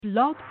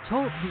Blog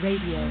Talk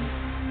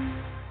Radio.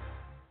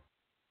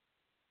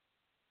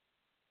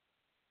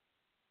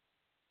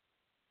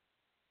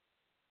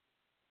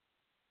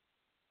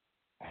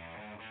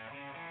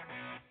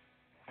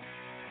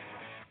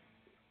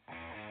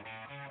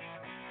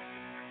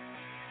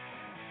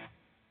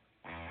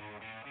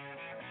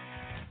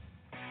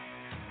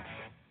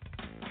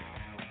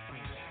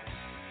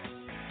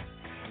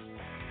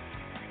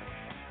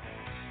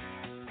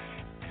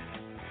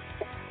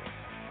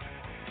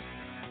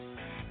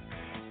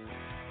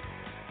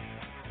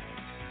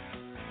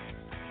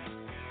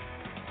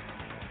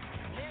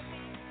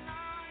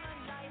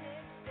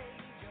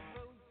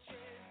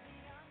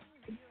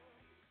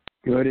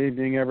 Good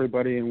evening,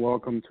 everybody, and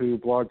welcome to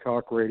Blog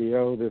Talk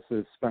Radio. This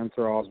is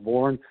Spencer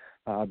Osborne.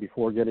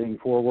 Before getting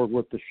forward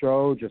with the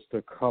show, just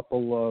a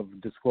couple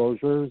of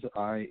disclosures.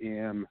 I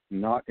am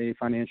not a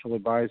financial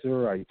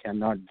advisor. I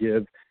cannot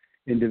give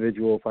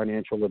individual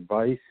financial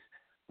advice.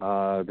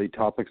 The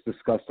topics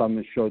discussed on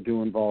this show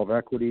do involve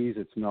equities.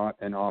 It's not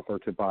an offer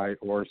to buy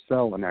or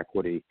sell an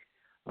equity.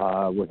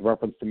 With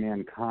reference to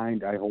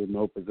MannKind, I hold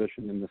no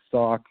position in the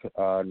stock,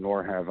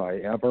 nor have I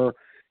ever.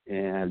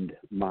 And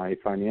my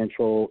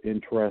financial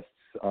interests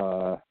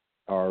are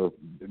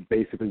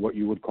basically what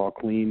you would call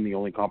clean. The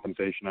only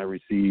compensation I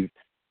receive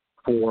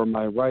for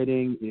my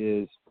writing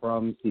is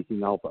from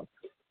Seeking Alpha.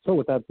 So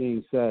with that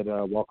being said,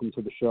 welcome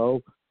to the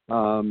show.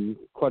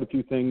 Quite a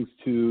few things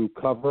to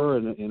cover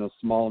in a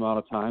small amount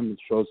of time. The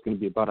show's going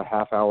to be about a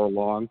half hour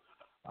long.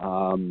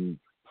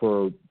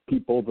 For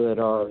people that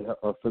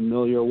are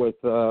familiar with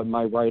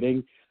my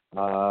writing,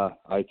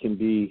 I can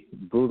be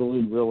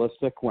brutally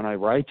realistic when I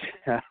write,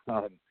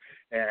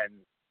 and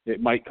it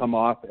might come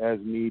off as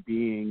me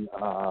being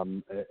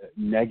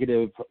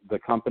negative the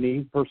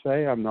company per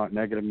se. I'm not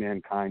negative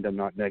MannKind. I'm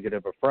not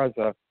negative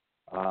Afrezza.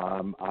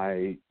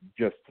 I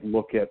just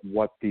look at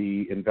what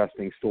the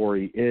investing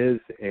story is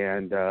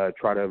and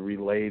try to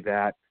relay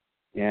that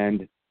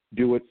and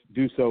do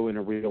so in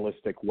a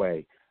realistic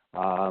way.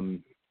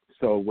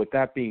 So with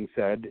that being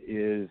said,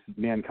 is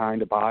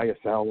MannKind a buy, a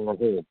sell, or a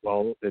hold?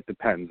 Well, it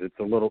depends. It's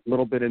a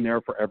little bit in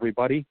there for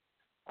everybody.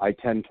 I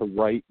tend to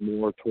write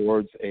more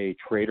towards a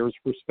trader's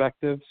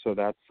perspective, so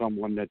that's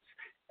someone that's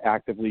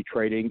actively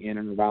trading in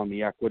and around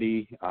the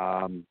equity,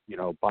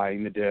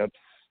 buying the dips,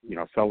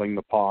 selling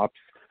the pops.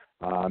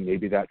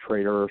 Maybe that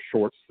trader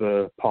shorts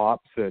the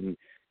pops and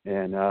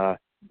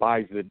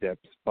buys the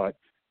dips, but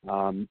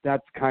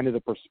that's kind of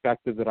the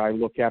perspective that I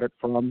look at it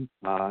from.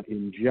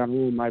 In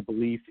general, my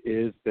belief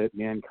is that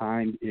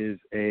MannKind is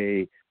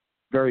a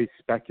very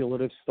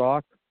speculative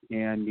stock,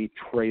 and the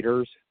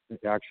traders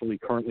actually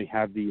currently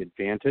have the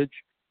advantage.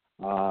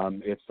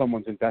 If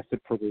someone's invested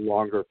for the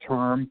longer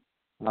term,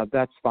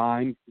 that's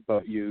fine,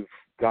 but you've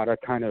got to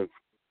kind of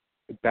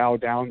bow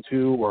down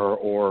to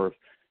or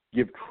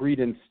give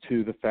credence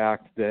to the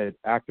fact that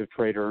active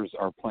traders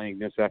are playing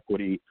this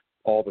equity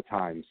all the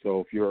time.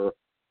 So if you're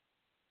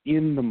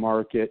in the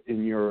market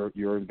and you're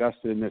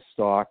invested in this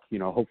stock,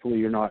 hopefully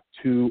you're not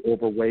too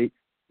overweight.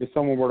 If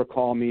someone were to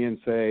call me and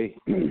say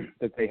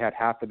that they had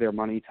half of their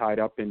money tied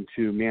up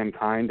into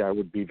MannKind, I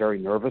would be very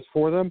nervous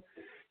for them.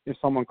 If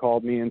someone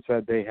called me and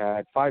said they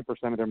had 5%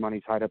 of their money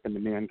tied up into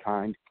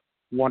MannKind,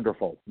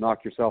 wonderful.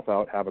 Knock yourself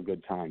out. Have a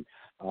good time.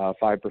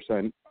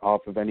 5%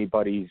 off of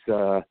anybody's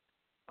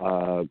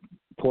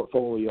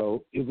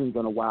portfolio isn't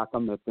going to whack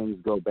them if things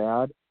go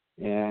bad,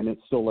 and it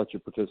still lets you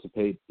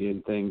participate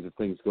in things if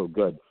things go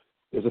good.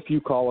 There's a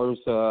few callers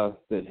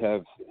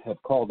that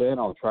have called in.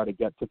 I'll try to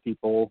get to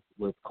people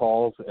with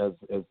calls as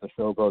the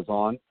show goes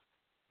on.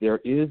 There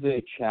is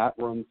a chat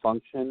room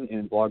function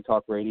in Blog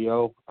Talk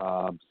Radio.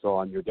 So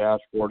on your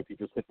dashboard, if you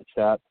just hit the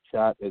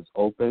chat is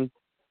open.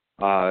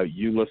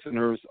 You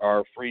listeners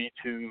are free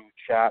to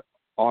chat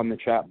on the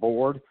chat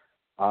board.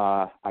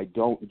 I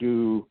don't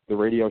do the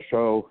radio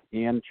show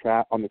and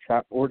chat on the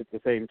chat board at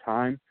the same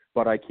time,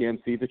 but I can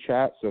see the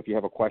chat. So if you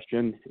have a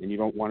question and you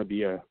don't want to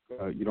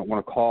you don't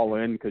want to call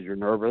in because you're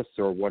nervous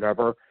or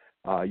whatever,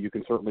 you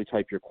can certainly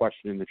type your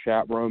question in the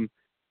chat room,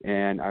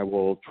 and I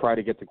will try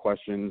to get to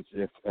questions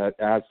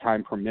as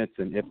time permits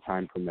and if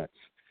time permits.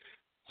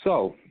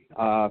 So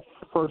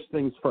first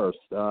things first,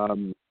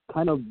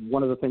 kind of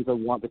one of the things I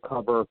want to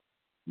cover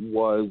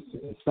was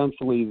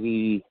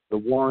essentially the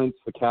warrants,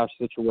 the cash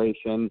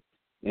situation,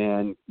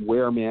 and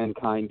where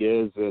MannKind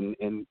is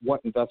and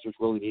what investors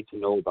really need to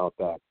know about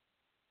that.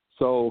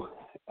 So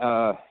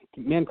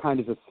MannKind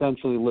is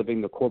essentially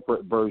living the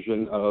corporate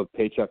version of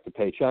paycheck to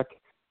paycheck.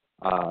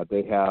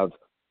 They have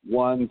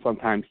one,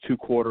 sometimes 2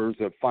 quarters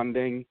of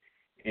funding,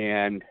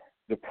 and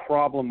the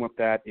problem with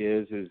that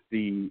is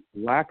the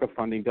lack of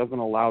funding doesn't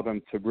allow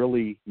them to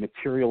really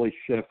materially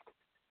shift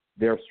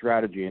their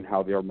strategy and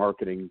how they're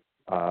marketing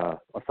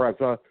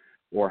Afrezza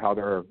or how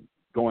they're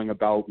going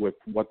about with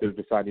what they're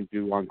deciding to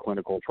do on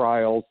clinical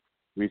trials,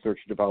 research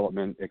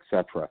development,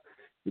 etc.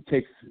 It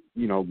takes,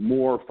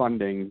 more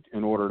funding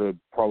in order to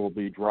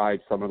probably drive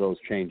some of those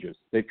changes.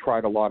 They've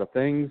tried a lot of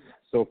things.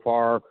 So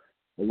far,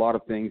 a lot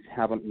of things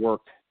haven't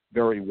worked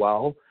very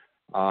well.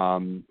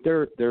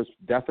 There's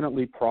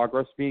definitely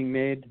progress being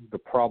made. The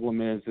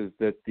problem is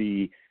that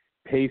the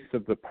pace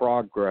of the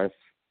progress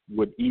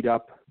would eat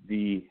up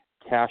the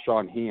cash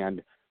on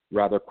hand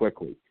rather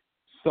quickly.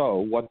 So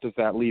what does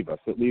that leave us?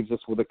 It leaves us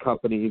with a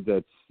company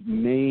that's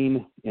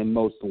main and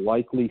most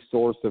likely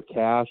source of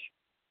cash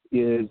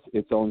is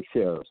its own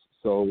shares.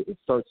 So it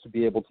starts to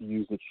be able to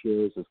use its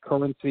shares as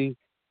currency.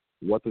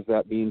 What does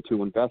that mean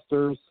to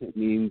investors? It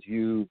means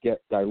you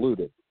get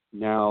diluted.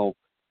 Now,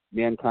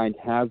 MannKind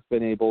has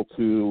been able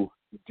to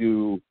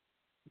do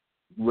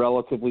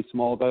relatively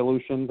small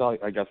dilutions,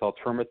 I guess I'll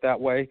term it that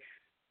way,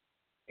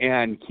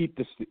 and keep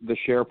the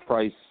share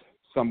price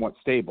somewhat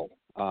stable.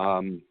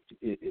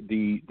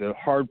 The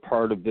hard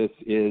part of this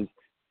is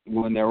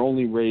when they're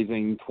only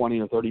raising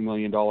 $20 or $30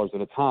 million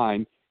at a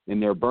time,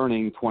 and they're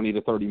burning $20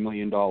 to $30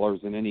 million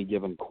in any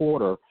given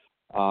quarter,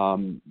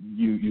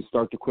 you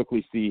start to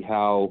quickly see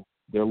how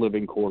they're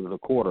living quarter to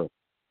quarter.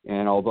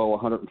 And although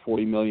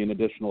 140 million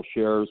additional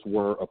shares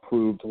were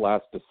approved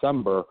last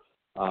December,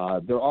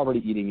 they're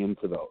already eating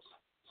into those.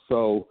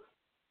 So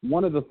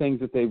one of the things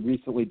that they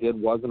recently did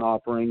was an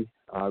offering,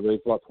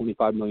 raised about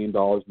 $25 million,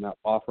 and that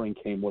offering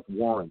came with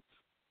warrants.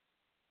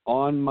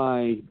 On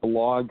my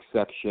blog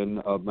section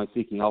of my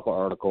Seeking Alpha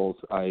articles,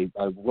 I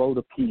wrote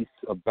a piece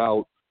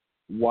about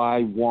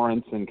why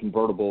warrants and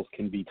convertibles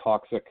can be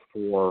toxic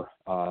for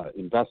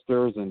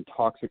investors and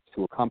toxic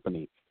to a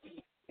company.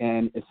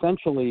 And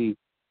essentially,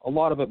 a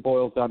lot of it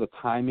boils down to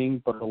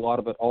timing, but a lot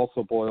of it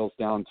also boils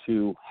down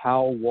to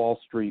how Wall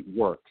Street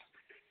works.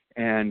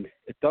 And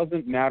it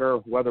doesn't matter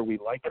whether we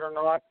like it or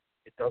not.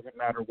 It doesn't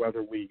matter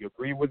whether we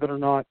agree with it or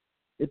not.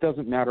 It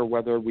doesn't matter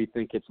whether we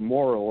think it's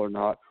moral or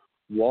not.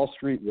 Wall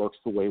Street works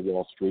the way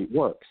Wall Street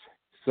works.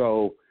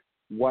 So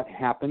what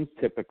happens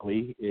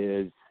typically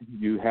is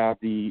you have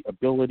the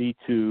ability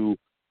to,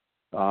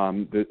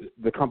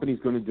 the company's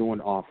going to do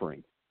an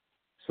offering.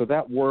 So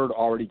that word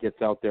already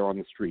gets out there on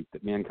the street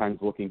that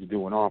MannKind's looking to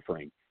do an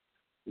offering.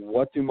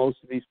 What do most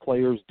of these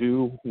players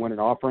do when an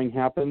offering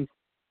happens?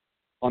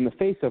 On the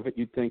face of it,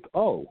 you'd think,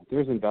 oh,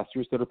 there's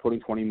investors that are putting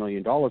 $20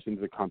 million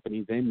into the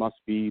company. They must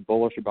be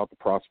bullish about the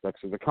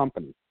prospects of the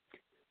company.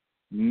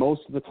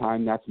 Most of the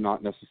time, that's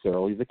not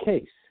necessarily the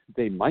case.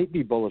 They might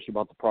be bullish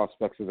about the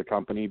prospects of the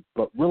company,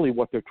 but really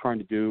what they're trying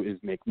to do is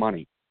make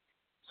money.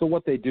 So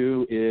what they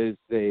do is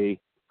they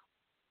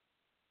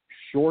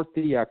short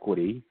the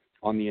equity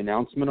on the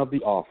announcement of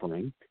the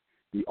offering.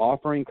 The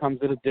offering comes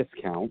at a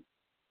discount,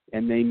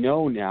 and they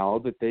know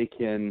now that they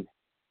can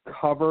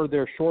cover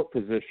their short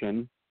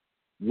position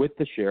with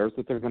the shares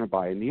that they're going to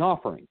buy in the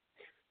offering.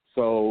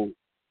 So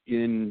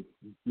when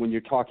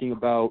you're talking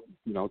about,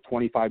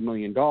 $25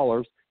 million,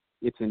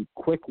 it's a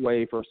quick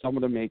way for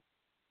someone to make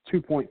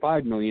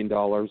 $2.5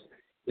 million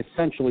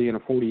essentially in a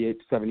 48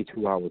 to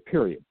 72-hour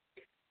period.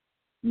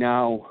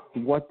 Now,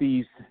 what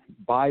these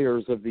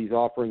buyers of these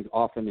offerings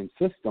often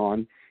insist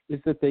on is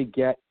that they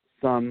get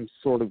some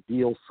sort of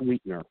deal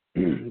sweetener.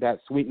 That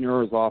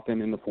sweetener is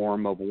often in the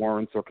form of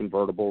warrants or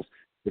convertibles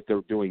if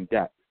they're doing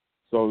debt.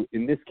 So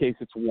in this case,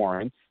 it's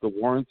warrants. The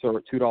warrants are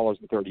at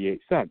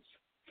 $2.38.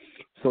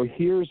 So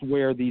here's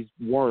where these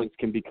warrants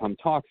can become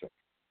toxic.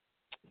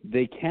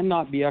 They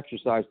cannot be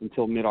exercised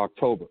until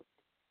mid-October.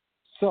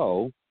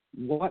 So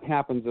what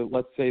happens if,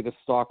 let's say, the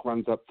stock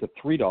runs up to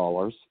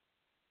 $3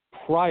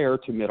 prior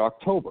to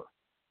mid-October?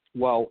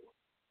 Well,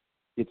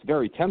 it's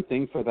very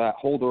tempting for that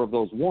holder of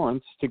those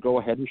warrants to go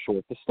ahead and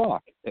short the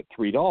stock at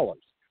 $3.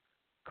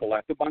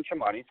 Collect a bunch of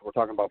money, so we're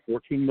talking about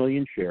 14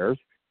 million shares,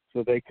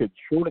 so they could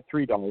short at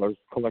 $3,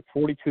 collect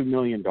 $42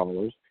 million,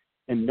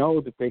 and know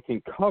that they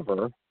can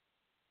cover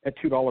at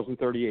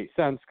 $2.38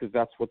 because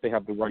that's what they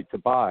have the right to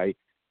buy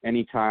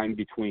anytime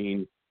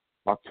between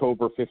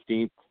October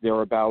 15th,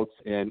 thereabouts,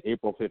 and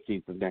April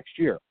 15th of next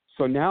year.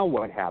 So now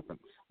what happens?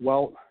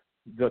 Well,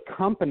 the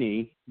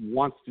company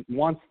wants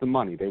the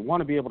money. They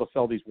want to be able to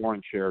sell these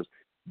warrant shares.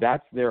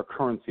 That's their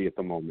currency at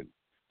the moment.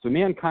 So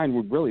MannKind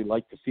would really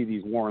like to see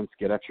these warrants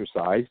get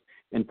exercised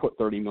and put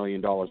 $30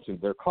 million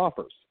into their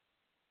coffers.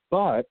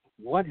 But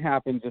what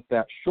happens if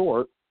that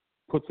short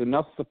puts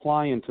enough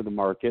supply into the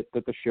market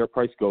that the share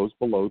price goes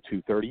below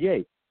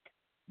 $2.38?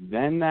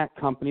 Then that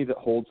company that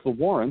holds the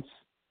warrants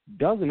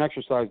doesn't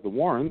exercise the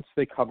warrants.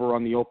 They cover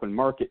on the open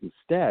market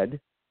instead,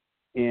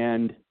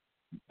 and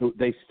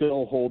they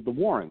still hold the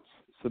warrants,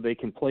 so they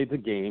can play the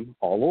game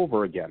all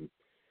over again.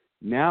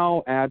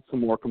 Now add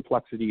some more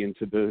complexity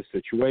into the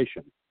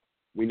situation.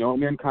 We know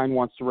MannKind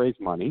wants to raise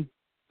money,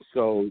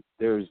 so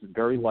there's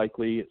very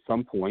likely at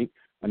some point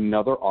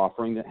another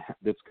offering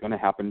that's going to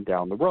happen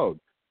down the road.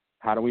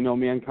 How do we know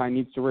MannKind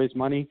needs to raise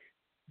money?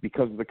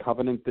 Because of the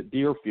covenant that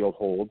Deerfield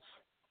holds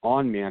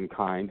on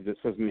MannKind that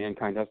says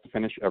MannKind has to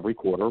finish every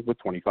quarter with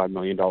 $25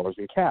 million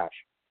in cash.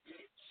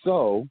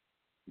 So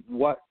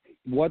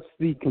what's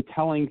the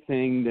compelling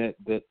thing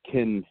that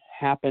can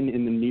happen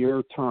in the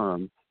near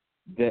term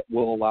that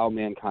will allow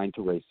MannKind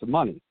to raise some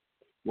money?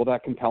 Well,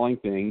 that compelling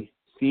thing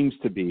seems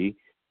to be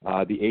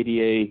the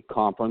ADA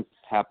conference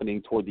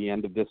happening toward the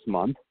end of this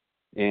month,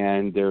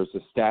 and there's a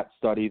stat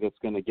study that's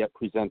going to get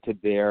presented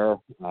there.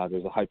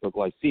 There's a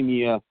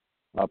hypoglycemia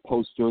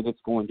poster that's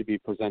going to be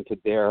presented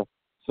there.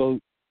 So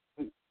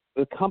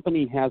the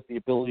company has the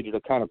ability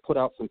to kind of put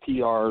out some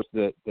PRs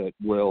that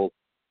will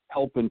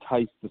help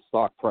entice the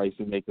stock price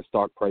and make the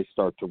stock price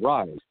start to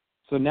rise.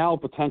 So now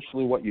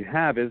potentially what you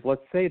have is,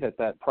 let's say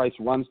that price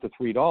runs to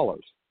 $3.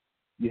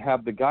 You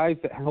have the guys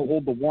that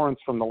hold the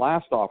warrants from the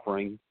last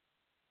offering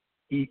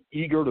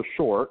eager to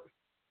short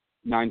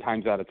 9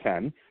 times out of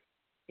 10,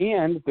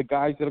 and the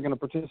guys that are going to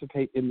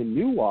participate in the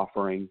new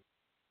offering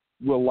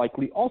will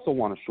likely also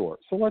want to short.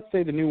 So let's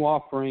say the new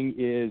offering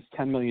is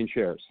 10 million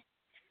shares,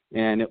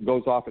 and it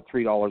goes off at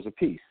 $3 a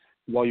piece.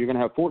 Well, you're going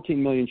to have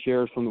 14 million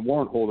shares from the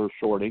warrant holders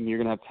shorting. You're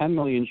going to have 10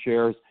 million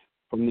shares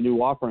from the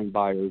new offering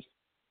buyers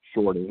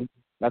shorting.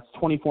 That's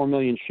 24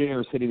 million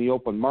shares hitting the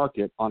open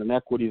market on an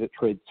equity that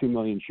trades 2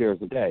 million shares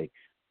a day.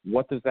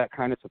 What does that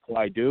kind of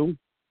supply do?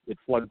 It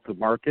floods the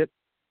market.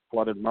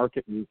 Flooded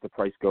market means the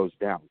price goes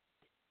down.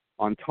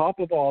 On top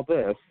of all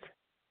this,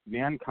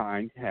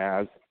 MannKind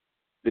has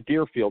the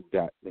Deerfield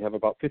debt. They have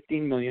about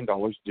 $15 million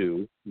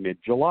due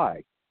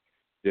mid-July.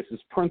 This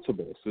is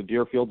principal. So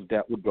Deerfield's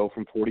debt would go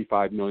from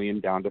 $45 million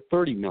down to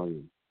 $30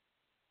 million.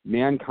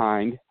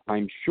 MannKind,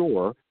 I'm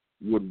sure,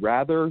 would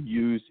rather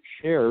use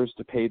shares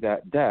to pay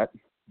that debt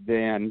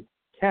than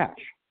cash.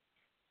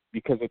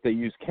 Because if they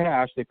use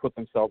cash, they put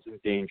themselves in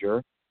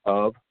danger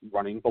of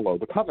running below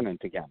the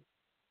covenant again.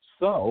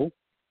 So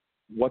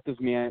what does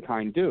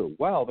MannKind do?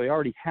 Well, they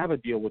already have a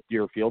deal with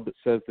Deerfield that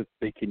says that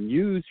they can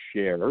use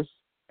shares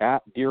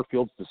at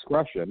Deerfield's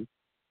discretion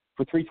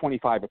for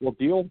 $3.25.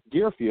 Well,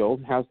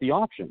 Deerfield has the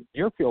option.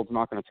 Deerfield's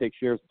not going to take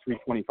shares at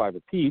 $3.25 a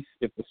piece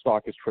if the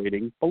stock is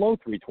trading below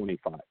 $3.25,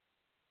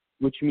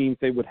 which means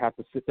they would have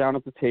to sit down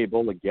at the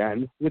table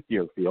again with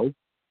Deerfield.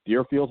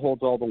 Deerfield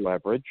holds all the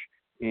leverage,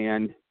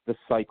 and the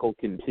cycle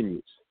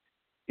continues.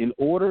 In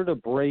order to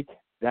break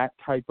that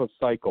type of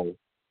cycle,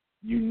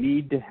 you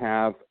need to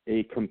have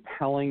a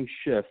compelling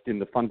shift in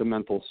the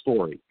fundamental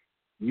story.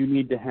 You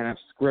need to have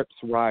scripts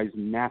rise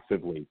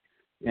massively.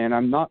 And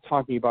I'm not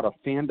talking about a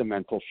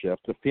fundamental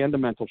shift. The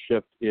fundamental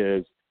shift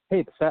is,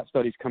 hey, the SAT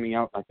study's coming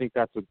out. I think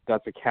that's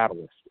a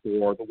catalyst.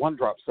 Or the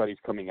one-drop study's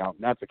coming out,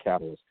 and that's a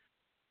catalyst.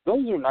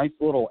 Those are nice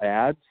little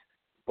ads,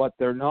 but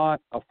they're not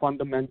a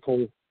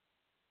fundamental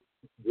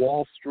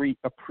Wall Street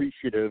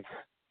appreciative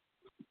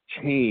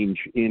change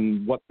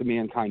in what the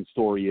MannKind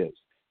story is.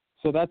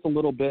 So that's a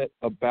little bit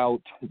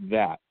about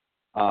that.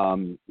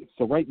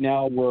 So right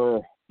now we're,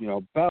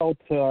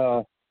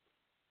 about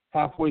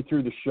halfway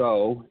through the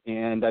show,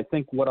 and I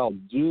think what I'll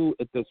do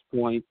at this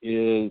point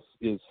is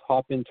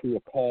hop into a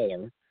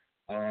caller.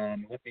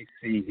 Let me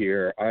see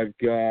here. I've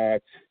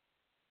got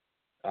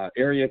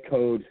area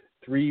code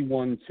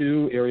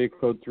 312. Area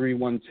code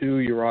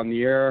 312. You're on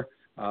the air.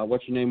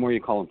 What's your name? Where are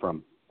you calling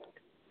from?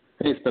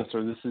 Hey,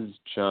 Spencer. This is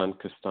John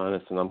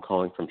Costanis, and I'm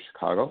calling from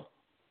Chicago.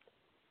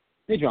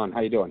 Hey, John.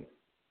 How you doing?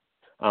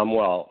 I'm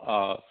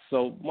well.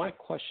 So my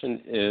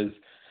question is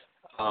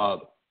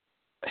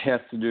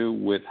has to do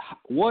with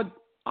what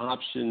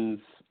options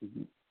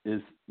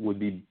would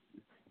be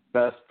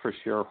best for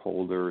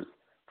shareholders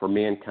for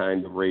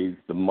MannKind to raise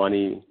the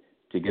money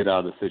to get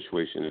out of the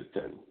situation it's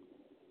in.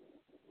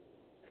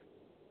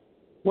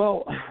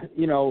 Well,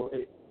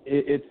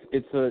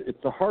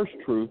 it's a harsh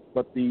truth,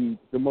 but the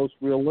most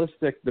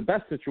realistic, the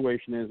best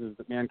situation is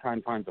that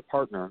MannKind finds a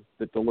partner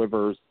that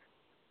delivers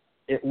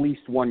at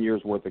least 1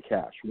 year's worth of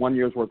cash. 1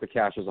 year's worth of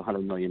cash is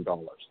 $100 million.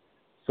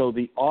 So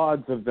the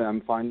odds of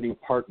them finding a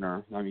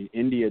partner,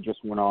 India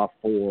just went off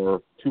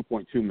for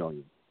 $2.2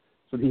 million.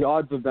 So the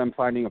odds of them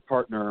finding a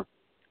partner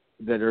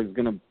that is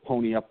going to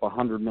pony up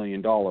 $100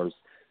 million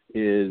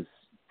is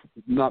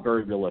not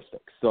very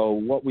realistic. So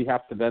what we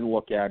have to then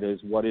look at is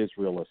what is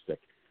realistic.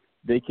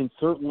 They can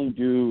certainly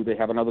they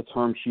have another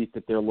term sheet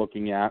that they're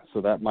looking at,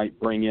 so that might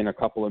bring in a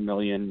couple of $1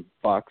 million.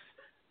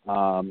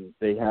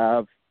 They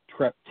have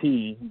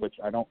TREP-T, which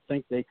I don't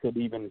think they could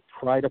even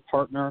try to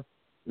partner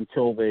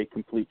until they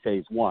complete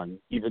phase one,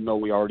 even though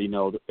we already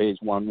know that phase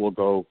one will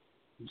go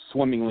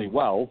swimmingly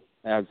well,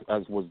 as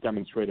was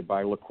demonstrated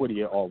by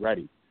Liquidia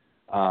already.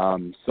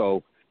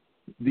 So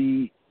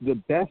the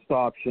best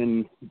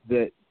option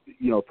that,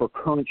 for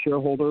current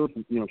shareholders,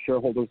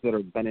 shareholders that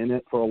have been in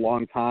it for a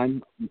long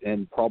time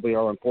and probably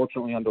are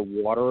unfortunately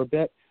underwater a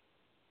bit,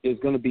 is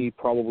going to be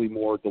probably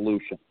more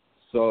dilution.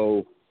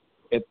 So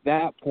at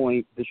that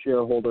point, the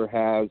shareholder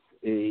has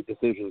a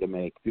decision to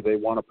make. Do they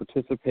want to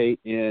participate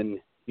in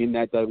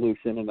that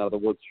dilution? In other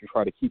words, to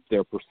try to keep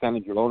their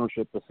percentage of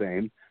ownership the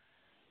same,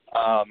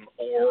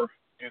 or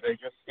do they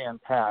just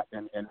stand pat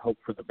and hope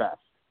for the best?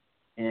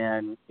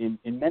 And in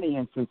many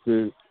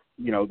instances,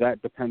 that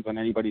depends on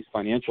anybody's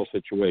financial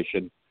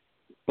situation.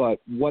 But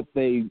what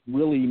they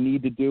really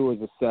need to do is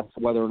assess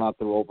whether or not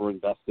they're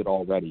overinvested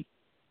already.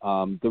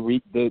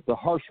 The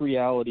harsh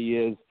reality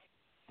is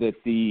that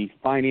the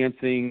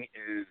financing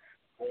is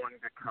going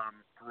to come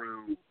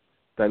through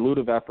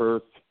dilutive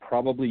efforts,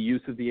 probably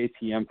use of the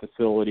ATM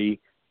facility,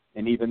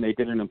 and even they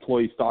did an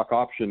employee stock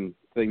option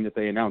thing that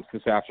they announced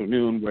this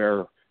afternoon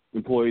where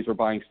employees are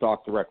buying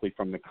stock directly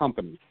from the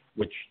company,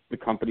 which the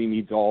company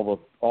needs all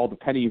the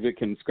pennies it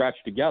can scratch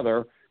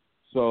together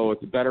So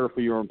it's better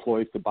for your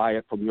employees to buy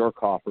it from your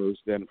coffers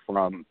than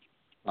from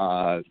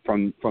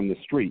the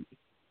street.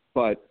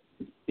 But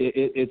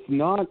it's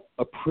not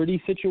a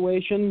pretty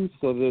situation.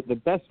 So the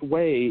best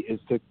way is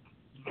to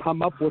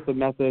come up with a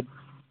method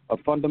of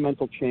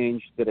fundamental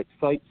change that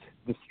excites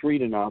the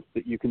street enough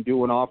that you can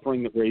do an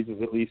offering that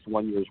raises at least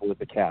 1 year's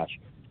worth of cash.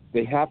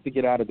 They have to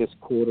get out of this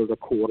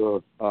quarter-to-quarter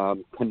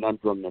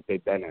conundrum that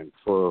they've been in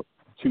for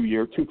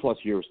 2+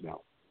 years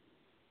now.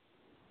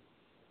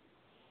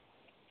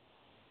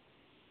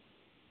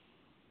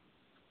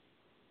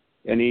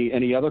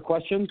 Any other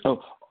questions?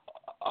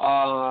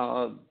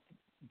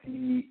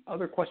 The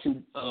other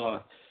question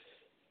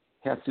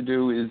has to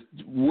do is,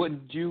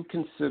 would you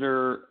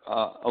consider,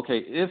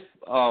 if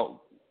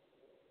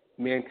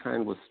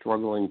MannKind was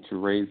struggling to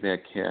raise that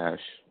cash,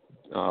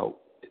 do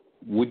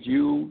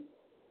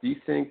you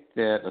think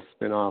that a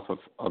spinoff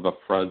of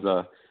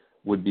Afrezza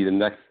would be the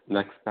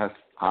next best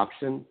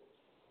option?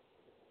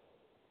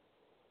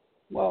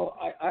 Well,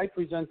 I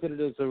presented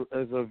it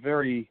as a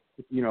very,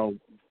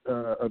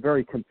 a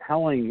very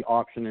compelling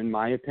option in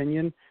my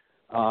opinion,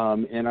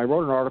 and I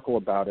wrote an article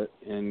about it.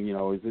 And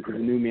is the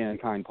new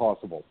MannKind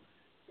possible?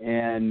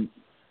 And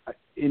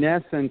in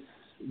essence,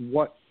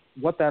 what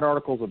that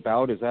article is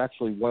about is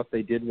actually what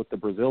they did with the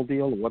Brazil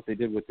deal and what they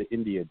did with the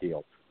India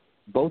deal.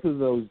 Both of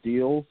those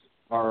deals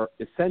are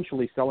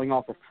essentially selling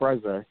off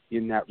Afrezza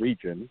in that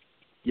region,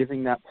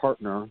 giving that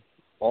partner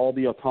all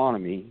the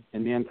autonomy,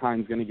 and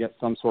MannKind's going to get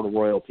some sort of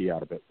royalty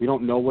out of it. We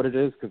don't know what it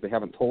is because they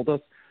haven't told us,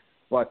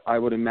 but I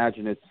would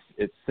imagine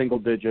it's single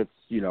digits,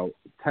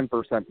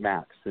 10%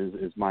 max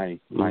is my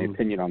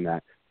opinion on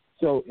that.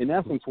 So in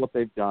essence, what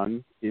they've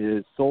done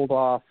is sold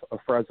off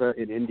Afrezza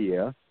in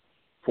India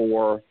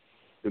for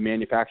the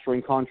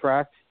manufacturing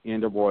contract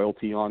and a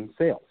royalty on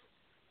sales.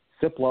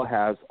 Cipla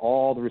has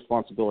all the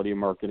responsibility of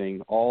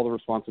marketing, all the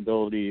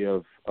responsibility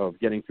of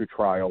getting through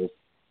trials,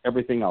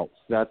 everything else.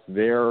 That's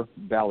their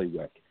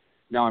bailiwick.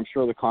 Now, I'm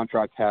sure the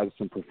contract has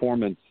some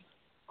performance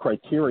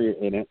criteria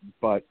in it,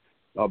 but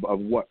of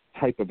what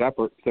type of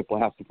effort Cipla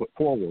has to put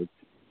forward.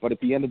 But at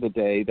the end of the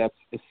day, that's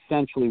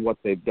essentially what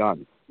they've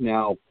done.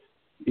 Now,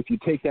 if you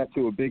take that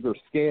to a bigger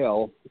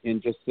scale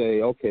and just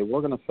say, okay,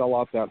 we're going to sell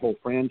off that whole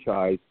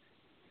franchise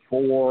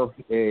for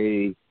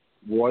a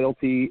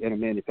royalty and a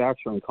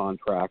manufacturing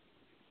contract,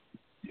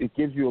 it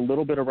gives you a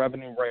little bit of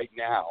revenue right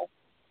now,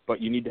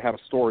 but you need to have a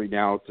story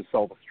now to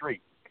sell the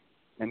street.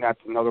 And that's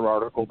another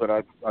article that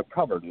I've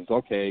covered is,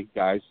 okay,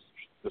 guys,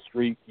 the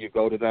street, you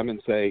go to them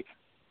and say,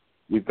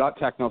 we've got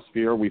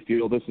Technosphere. We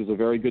feel this is a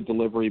very good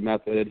delivery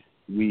method.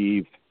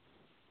 We've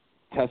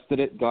tested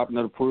it, gotten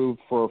it approved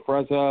for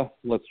Afrezza.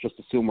 Let's just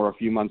assume we're a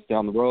few months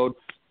down the road.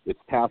 It's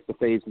past the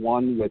phase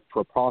 1 with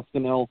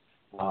treprostinil.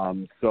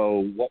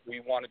 So what we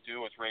want to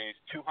do is raise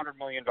 $200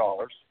 million.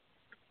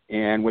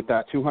 And with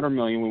that $200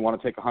 million, we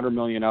want to take $100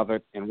 million of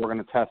it, and we're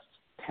going to test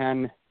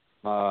 10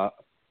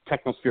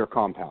 Technosphere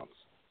compounds,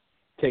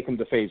 take them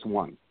to phase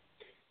 1.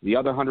 The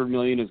other $100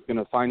 million is going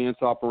to finance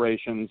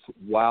operations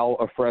while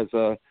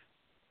Afrezza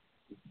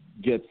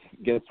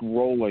gets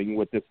rolling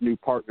with this new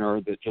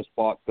partner that just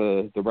bought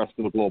the rest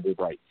of the global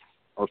rights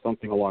or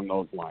something along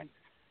those lines.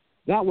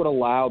 That would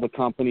allow the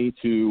company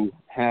to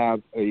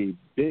have a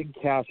big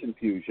cash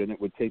infusion.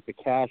 It would take the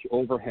cash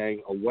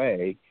overhang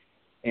away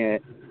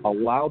and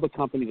allow the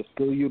company to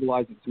still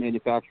utilize its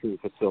manufacturing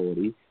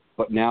facility,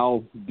 but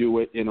now do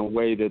it in a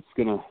way that's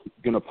going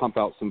to pump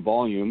out some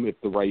volume if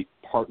the right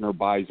partner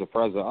buys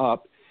Afrezza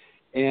up,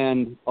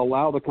 and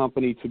allow the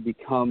company to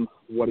become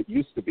what it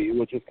used to be,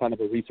 which is kind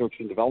of a research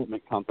and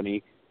development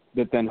company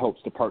that then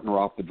hopes to partner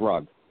off the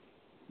drug.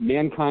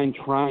 MannKind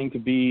trying to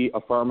be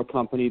a pharma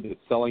company that's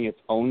selling its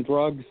own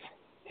drugs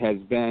has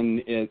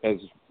been, as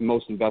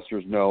most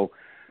investors know,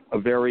 a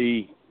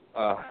very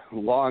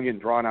long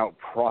and drawn-out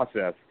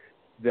process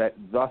that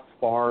thus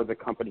far the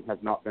company has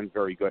not been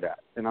very good at.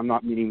 And I'm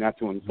not meaning that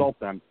to insult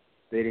them.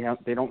 They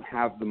don't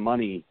have the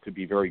money to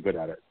be very good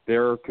at it.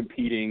 They're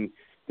competing.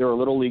 They're a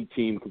little league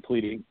team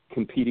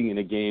competing in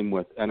a game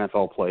with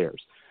NFL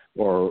players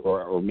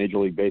or Major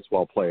League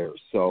Baseball players.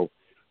 So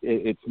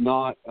it's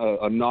not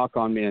a knock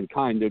on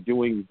MannKind. They're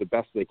doing the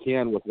best they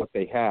can with what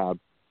they have,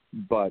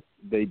 but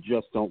they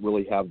just don't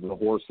really have the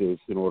horses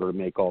in order to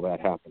make all that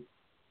happen.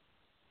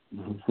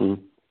 Mm-hmm.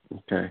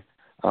 Okay.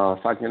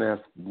 If I can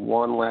ask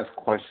one last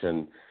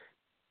question.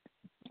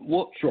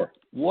 Sure.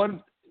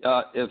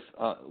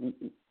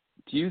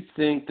 Do you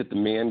think that the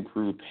Mann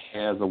Group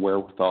has a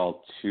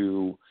wherewithal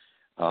to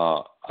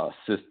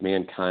assist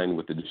MannKind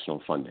with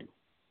additional funding?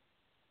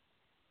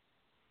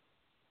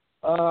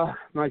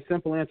 My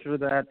simple answer to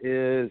that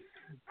is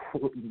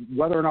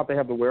whether or not they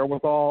have the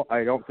wherewithal,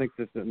 I don't think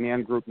that the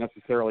Mann Group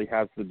necessarily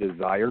has the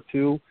desire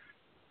to.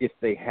 If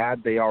they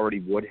had, they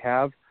already would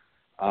have.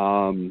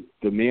 The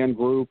Mann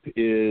Group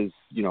is,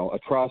 a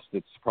trust.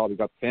 It's probably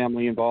got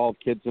family involved,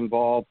 kids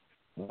involved,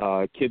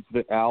 kids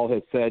that Al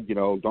has said,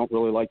 don't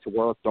really like to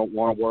work, don't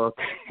want to work,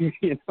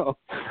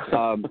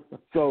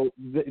 So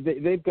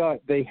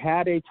they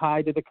had a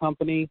tie to the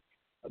company.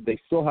 They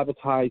still have a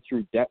tie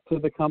through debt to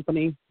the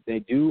company. They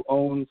do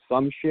own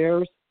some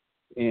shares,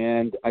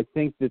 and I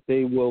think that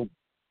they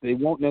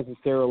won't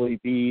necessarily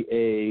be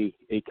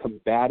a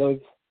combative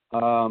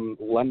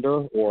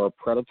lender or a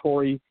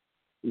predatory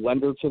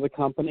lender to the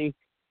company,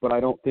 but I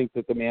don't think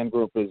that the Mann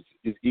Group is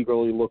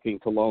eagerly looking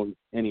to loan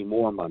any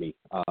more money.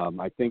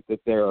 I think that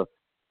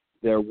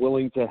they're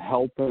willing to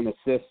help and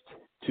assist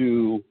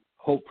to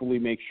hopefully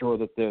make sure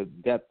that the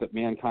debt that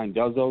MannKind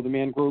does owe the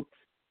Mann Group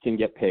can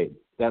get paid.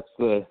 That's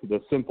the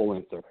simple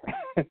answer.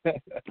 Okay.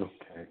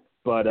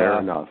 But fair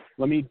enough.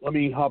 Let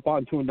me hop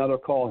on to another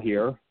call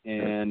here,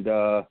 and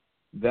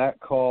that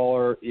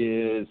caller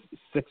is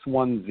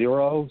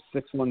 610.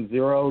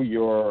 610,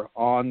 you're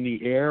on the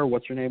air.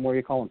 What's your name? Where are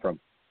you calling from?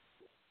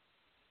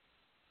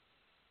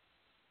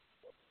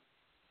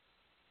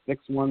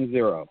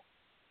 610.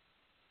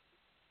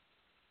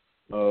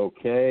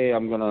 Okay,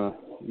 I'm going to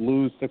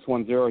lose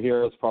 610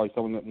 here. It's probably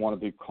someone that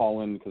wanted to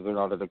call in because they're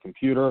not at a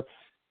computer.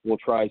 We'll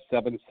try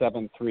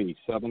 773.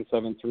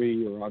 773,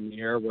 you're on the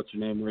air. What's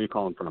your name? Where are you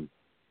calling from?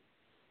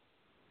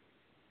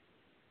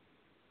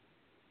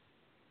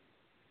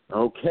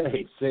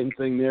 Okay, same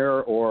thing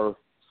there, or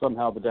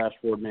somehow the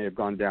dashboard may have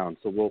gone down,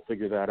 so we'll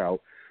figure that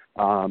out.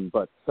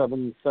 But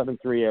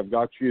 773, I've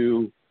got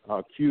you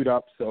queued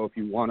up, so if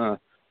you want to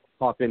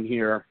hop in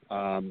here,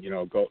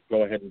 go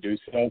ahead and do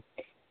so.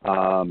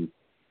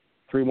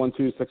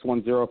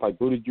 312-610, if I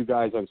booted you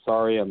guys, I'm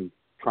sorry. I'm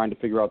trying to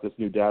figure out this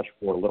new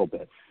dashboard a little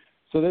bit.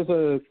 So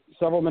there's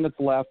several minutes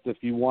left. If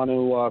you want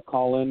to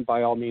call in,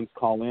 by all means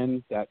call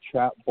in. That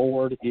chat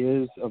board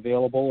is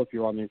available if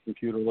you're on your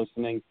computer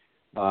listening.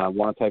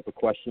 Want to type a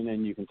question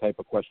in, you can type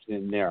a question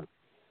in there.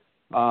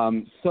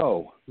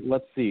 So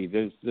let's see.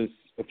 There's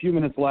a few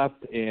minutes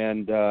left,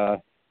 and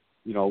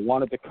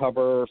wanted to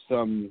cover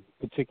some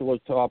particular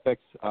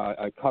topics.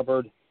 I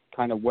covered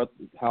kind of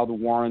how the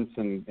warrants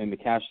and the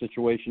cash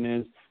situation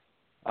is.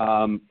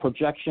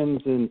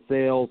 Projections in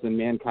sales and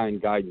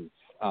MannKind guidance.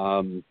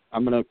 I'm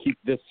going to keep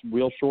this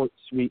real short,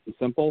 sweet, and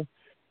simple.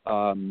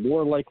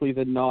 More likely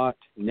than not,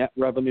 net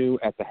revenue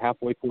at the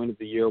halfway point of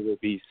the year will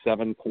be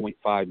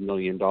 $7.5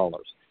 million.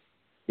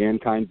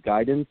 MannKind's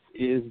guidance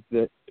is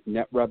that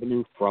net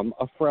revenue from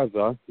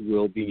Afrezza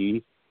will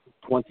be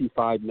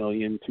 $25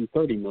 million to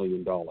 $30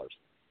 million.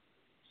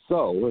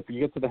 So if you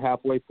get to the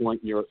halfway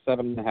point, you're at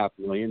 $7.5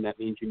 million. That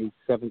means you need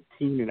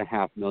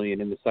 $17.5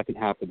 million in the second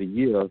half of the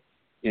year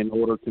in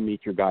order to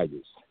meet your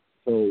guidance.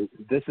 So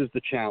this is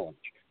the challenge.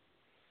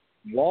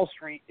 Wall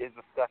Street is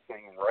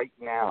assessing right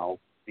now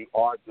the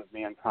odds of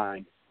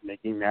MannKind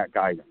making that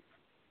guidance.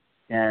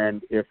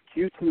 And if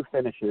Q2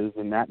 finishes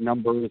and that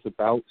number is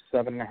about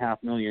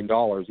 $7.5 million,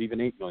 even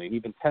 $8 million,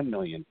 even $10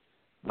 million,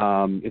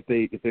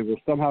 if they were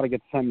somehow to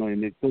get $10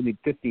 million, they'd still need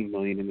 $15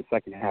 million in the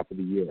second half of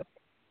the year.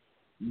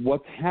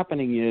 What's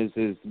happening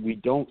is we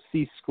don't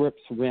see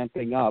scripts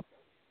ramping up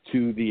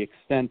to the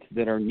extent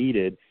that are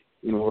needed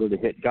in order to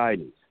hit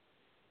guidance,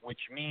 which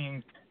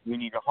means we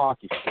need a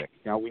hockey stick.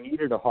 Now, we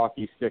needed a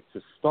hockey stick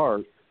to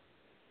start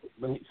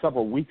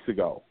several weeks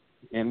ago.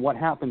 And what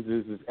happens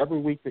is every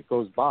week that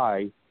goes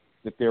by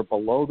that they're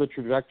below the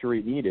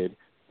trajectory needed,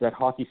 that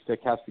hockey stick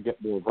has to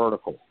get more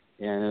vertical.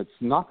 And it's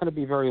not going to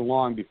be very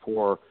long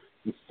before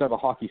instead of a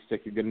hockey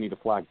stick, you're going to need a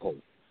flagpole.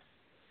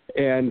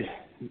 And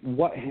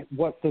what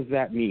does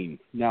that mean?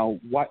 Now,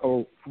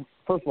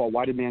 first of all,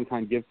 why did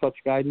MannKind give such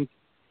guidance?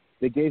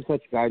 They gave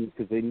such guidance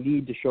because they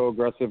need to show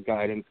aggressive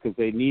guidance, because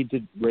they need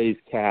to raise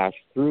cash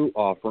through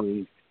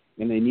offerings,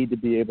 and they need to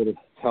be able to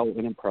tell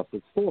an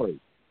impressive story.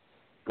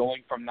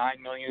 Going from $9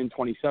 million in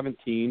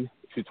 2017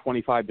 to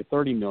 $25 to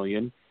 $30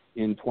 million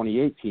in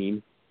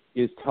 2018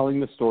 is telling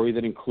the story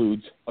that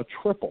includes a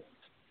triple.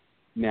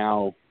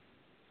 Now,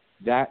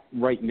 that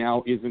right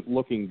now isn't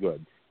looking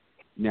good.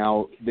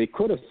 Now, they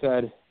could have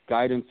said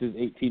guidance is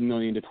 $18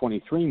 million to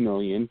 $23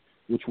 million,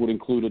 which would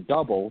include a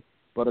double,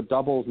 but a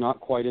double is not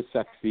quite as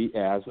sexy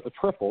as a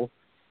triple,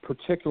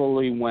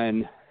 particularly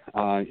when,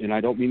 and I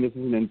don't mean this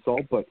as an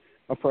insult, but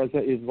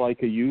Afrezza is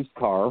like a used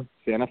car.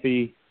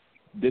 Sanofi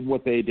did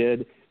what they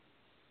did.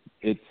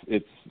 It's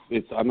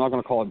I'm not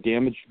going to call it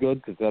damaged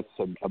goods because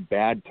that's a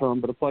bad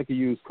term, but it's like a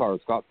used car.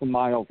 It's got some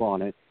miles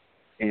on it,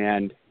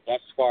 and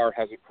thus far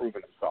hasn't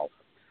proven itself.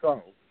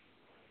 So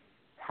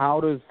how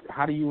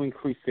do you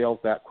increase sales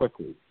that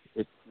quickly?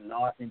 It's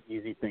not an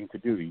easy thing to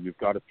do. You've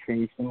got to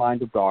change the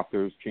mind of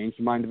doctors, change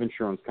the mind of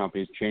insurance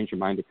companies, change the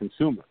mind of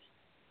consumers.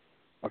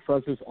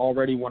 Afrezza is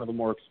already one of the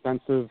more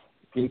expensive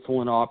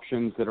insulin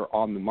options that are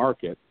on the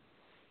market.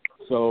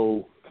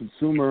 So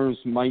consumers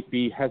might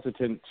be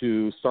hesitant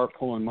to start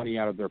pulling money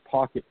out of their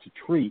pocket to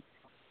treat,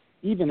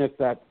 even if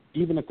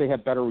they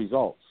have better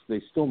results.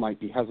 They still might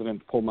be hesitant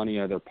to pull money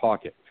out of their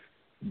pocket.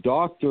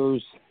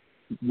 Doctors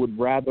would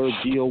rather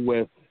deal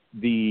with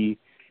the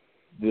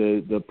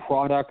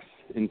products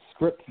and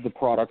script the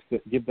products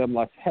that give them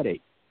less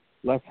headache.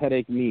 Less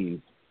headache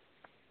means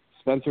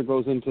Spencer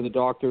goes into the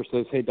doctor,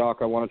 says, "Hey, doc,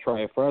 I want to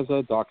try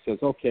Afrezza." Doc says,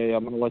 "Okay,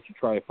 I'm going to let you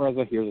try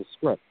Afrezza. Here's a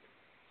script."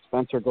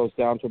 Spencer goes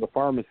down to the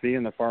pharmacy,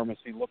 and the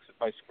pharmacy looks at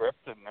my script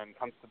and then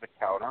comes to the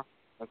counter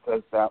and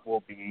says that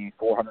will be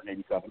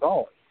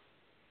 $487.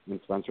 And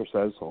Spencer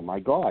says, oh, my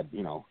God,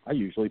 I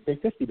usually pay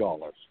 $50.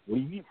 What do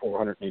you mean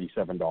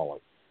 $487?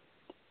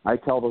 I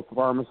tell the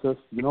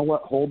pharmacist, you know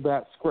what, hold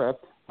that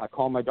script. I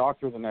call my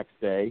doctor the next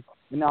day,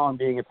 and now I'm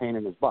being a pain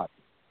in his butt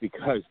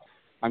because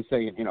I'm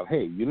saying,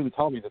 hey, you didn't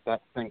tell me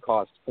that thing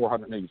cost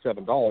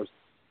 $487.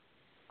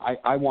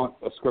 I want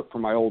a script for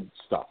my old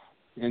stuff.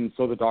 And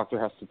so the doctor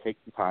has to take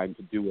the time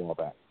to do all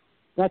that.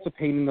 That's a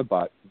pain in the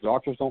butt.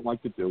 Doctors don't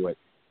like to do it.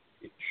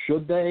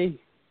 Should they?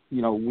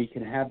 We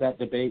can have that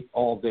debate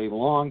all day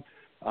long,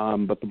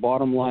 but the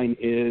bottom line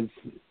is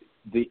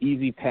the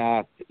easy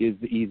path is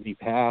the easy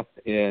path,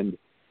 and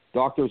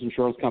doctors,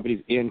 insurance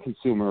companies, and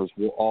consumers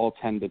will all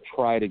tend to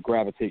try to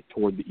gravitate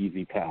toward the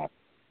easy path.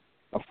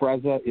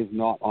 Afrezza is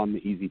not on the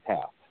easy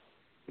path.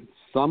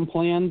 Some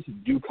plans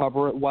do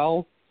cover it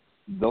well.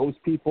 Those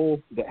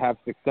people that have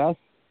success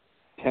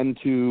tend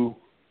to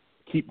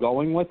keep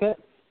going with it,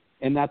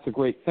 and that's a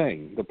great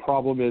thing. The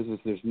problem is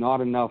there's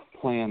not enough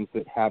plans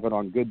that have it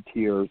on good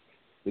tiers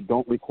that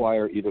don't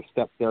require either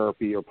step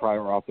therapy or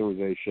prior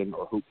authorization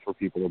or hoops for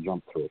people to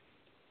jump through.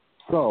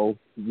 So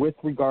with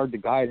regard to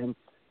guidance,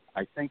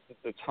 I think that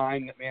the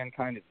time that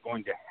MannKind is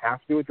going to have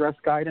to address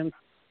guidance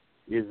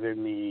is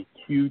in the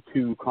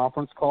Q2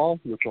 conference call,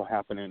 which will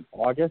happen in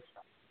August.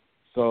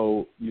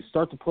 So you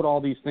start to put all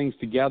these things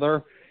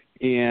together,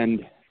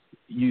 and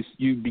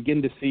you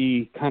begin to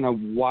see kind of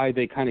why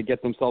they kind of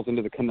get themselves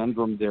into the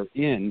conundrum they're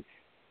in,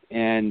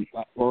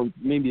 or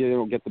maybe they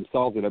don't get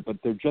themselves in it, but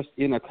they're just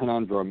in a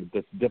conundrum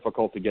that's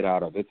difficult to get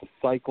out of. It's a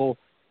cycle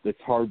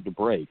that's hard to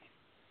break.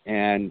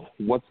 And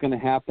what's going to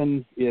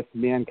happen if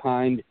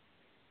MannKind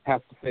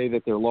has to say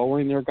that they're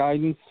lowering their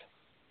guidance?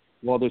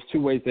 Well, there's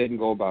two ways they can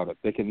go about it.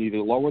 They can either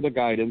lower the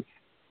guidance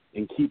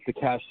and keep the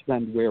cash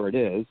spend where it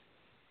is,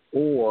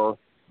 or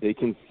they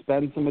can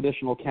spend some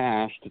additional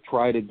cash to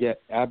try to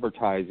get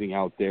advertising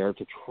out there,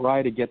 to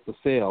try to get the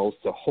sales,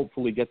 to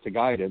hopefully get to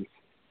guidance.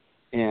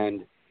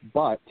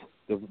 But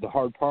the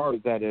hard part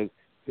of that is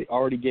they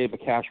already gave a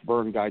cash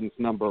burn guidance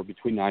number of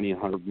between 90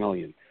 and 100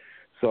 million.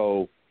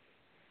 So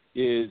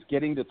is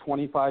getting to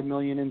 25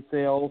 million in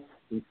sales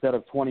instead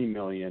of 20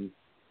 million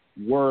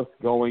worth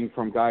going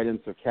from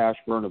guidance of cash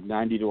burn of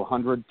 90 to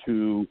 100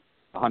 to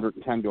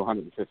 110 to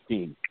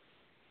 115?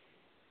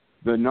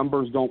 The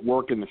numbers don't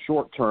work in the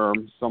short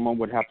term. Someone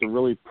would have to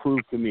really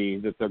prove to me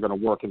that they're going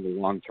to work in the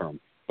long term.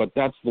 But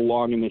that's the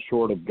long and the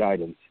short of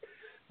guidance.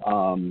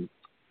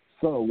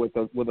 So with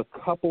a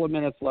couple of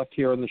minutes left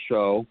here in the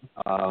show,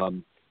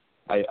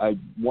 I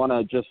want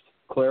to just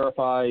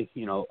clarify,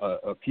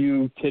 a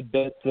few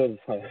tidbits of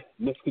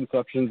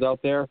misconceptions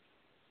out there.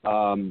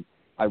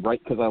 I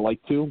write because I like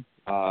to.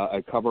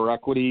 I cover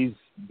equities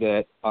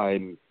that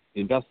I'm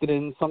invested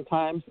in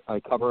sometimes. I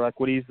cover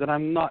equities that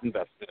I'm not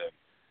invested in.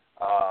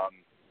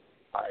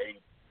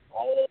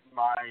 All of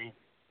my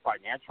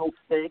financial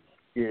stake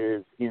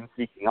is in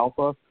Seeking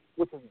Alpha,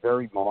 which is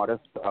very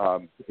modest.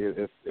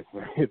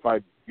 If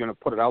I'm going to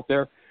put it out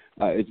there,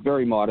 it's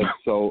very modest.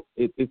 So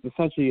it's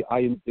essentially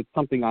it's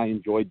something I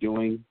enjoy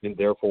doing, and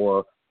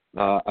therefore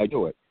I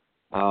do it.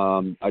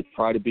 I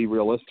try to be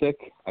realistic.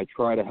 I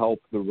try to help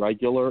the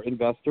regular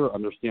investor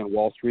understand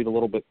Wall Street a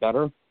little bit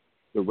better.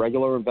 The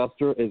regular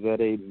investor is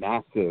at a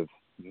massive,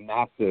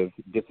 massive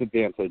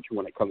disadvantage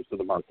when it comes to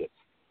the markets.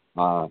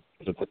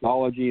 The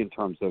technology, in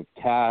terms of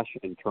cash,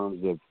 in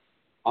terms of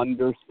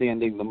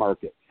understanding the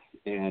markets.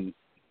 And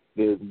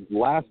the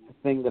last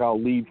thing that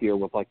I'll leave here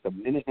with like the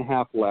minute and a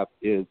half left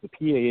is the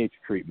PAH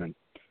treatment.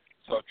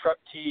 So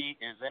TREP-T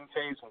is in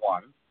phase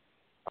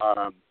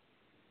 1.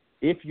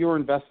 If you're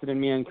invested in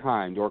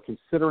MannKind or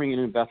considering an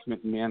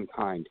investment in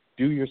MannKind,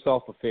 do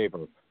yourself a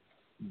favor.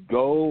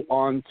 Go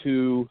on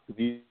to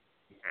the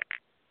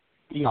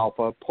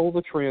Alpha, pull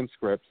the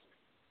transcripts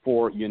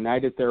for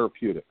United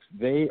Therapeutics.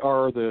 They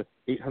are the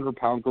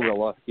 800-pound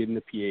gorilla in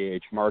the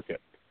PAH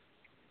market.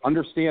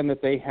 Understand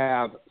that they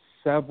have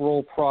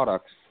several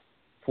products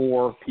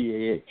for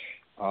PAH.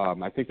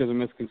 I think there's a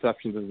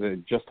misconception that they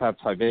just have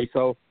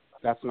Tyvaso.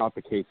 That's not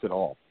the case at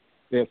all.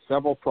 They have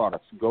several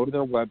products. Go to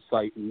their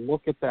website,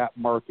 look at that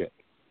market.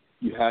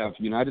 You have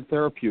United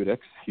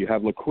Therapeutics. You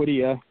have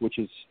Liquidia, which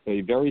is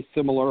a very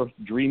similar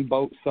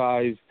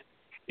dreamboat-sized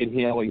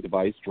inhaling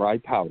device, dry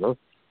powder.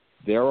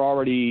 They're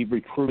already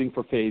recruiting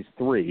for phase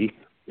 3.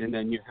 And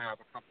then you have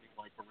a company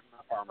like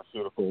Arena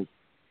Pharmaceuticals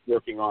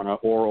working on an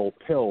oral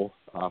pill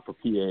for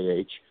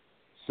PAH.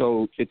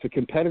 So it's a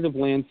competitive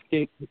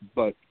landscape,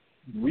 but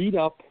read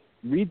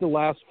the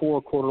last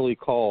 4 quarterly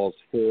calls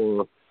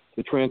for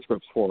the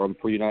transcripts for them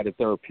for United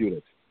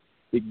Therapeutics.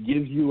 It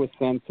gives you a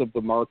sense of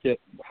the market,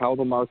 how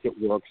the market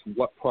works,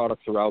 what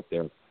products are out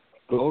there.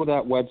 Go to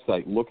that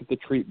website, look at the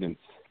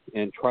treatments,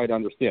 and try to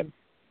understand.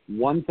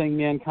 One thing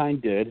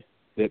MannKind did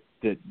that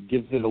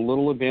gives it a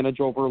little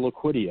advantage over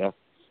Liquidia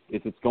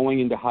is it's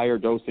going into higher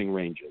dosing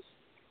ranges.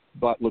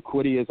 But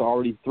Liquidia is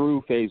already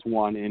through phase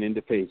 1 and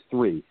into phase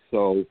 3.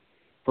 So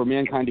for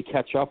MannKind to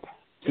catch up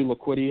to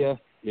Liquidia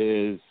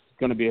is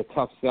going to be a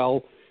tough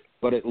sell,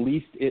 but at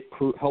least it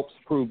helps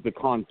prove the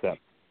concept.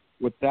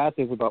 With that,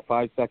 there's about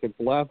 5 seconds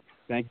left.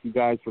 Thank you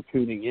guys for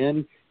tuning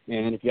in.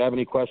 And if you have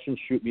any questions,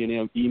 shoot me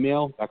an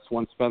email,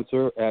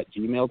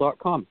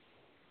 x1spencer@gmail.com.